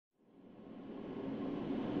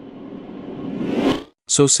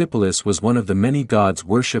Sosipolis was one of the many gods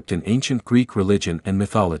worshipped in ancient Greek religion and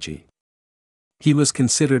mythology. He was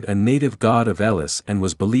considered a native god of Elis and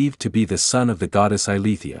was believed to be the son of the goddess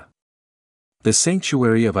Eileithyia. The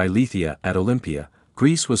sanctuary of Eileithyia at Olympia,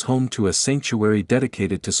 Greece was home to a sanctuary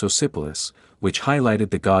dedicated to Sosipolis, which highlighted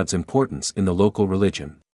the god's importance in the local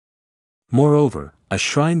religion. Moreover, a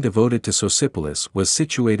shrine devoted to Sosipolis was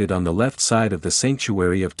situated on the left side of the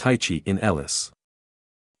sanctuary of Tyche in Elis.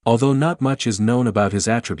 Although not much is known about his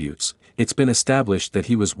attributes, it's been established that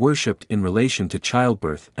he was worshipped in relation to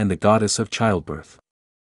childbirth and the goddess of childbirth.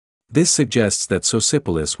 This suggests that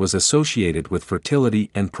Sosipolis was associated with fertility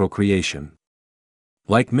and procreation.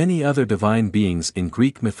 Like many other divine beings in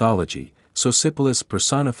Greek mythology, Sosipolis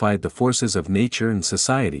personified the forces of nature and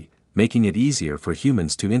society, making it easier for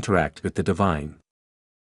humans to interact with the divine.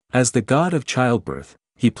 As the god of childbirth,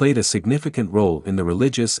 he played a significant role in the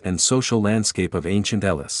religious and social landscape of ancient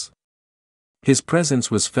Elis. His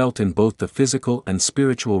presence was felt in both the physical and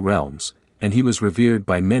spiritual realms, and he was revered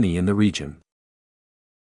by many in the region.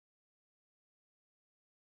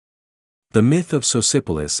 The myth of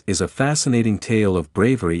Sosipolis is a fascinating tale of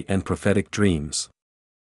bravery and prophetic dreams.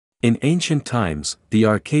 In ancient times, the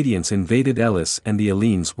Arcadians invaded Elis and the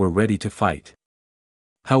Hellenes were ready to fight.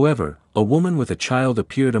 However, a woman with a child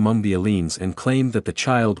appeared among the Hellenes and claimed that the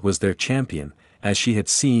child was their champion, as she had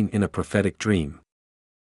seen in a prophetic dream.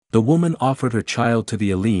 The woman offered her child to the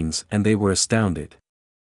Hellenes and they were astounded.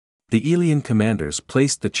 The Elean commanders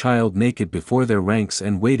placed the child naked before their ranks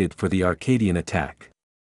and waited for the Arcadian attack.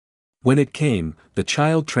 When it came, the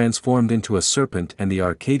child transformed into a serpent and the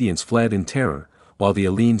Arcadians fled in terror, while the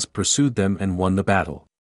Hellenes pursued them and won the battle.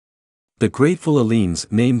 The grateful Hellenes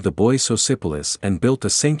named the boy Sosipolis and built a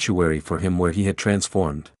sanctuary for him where he had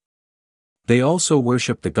transformed. They also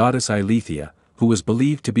worshipped the goddess Eileithyia, who was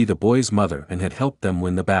believed to be the boy's mother and had helped them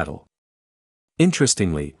win the battle.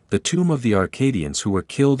 Interestingly, the tomb of the Arcadians who were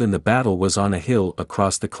killed in the battle was on a hill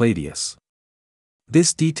across the Cladius.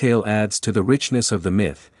 This detail adds to the richness of the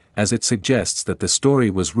myth, as it suggests that the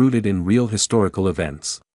story was rooted in real historical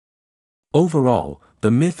events. Overall, the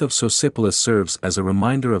myth of Sosipolis serves as a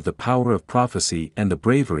reminder of the power of prophecy and the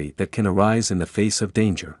bravery that can arise in the face of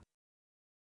danger.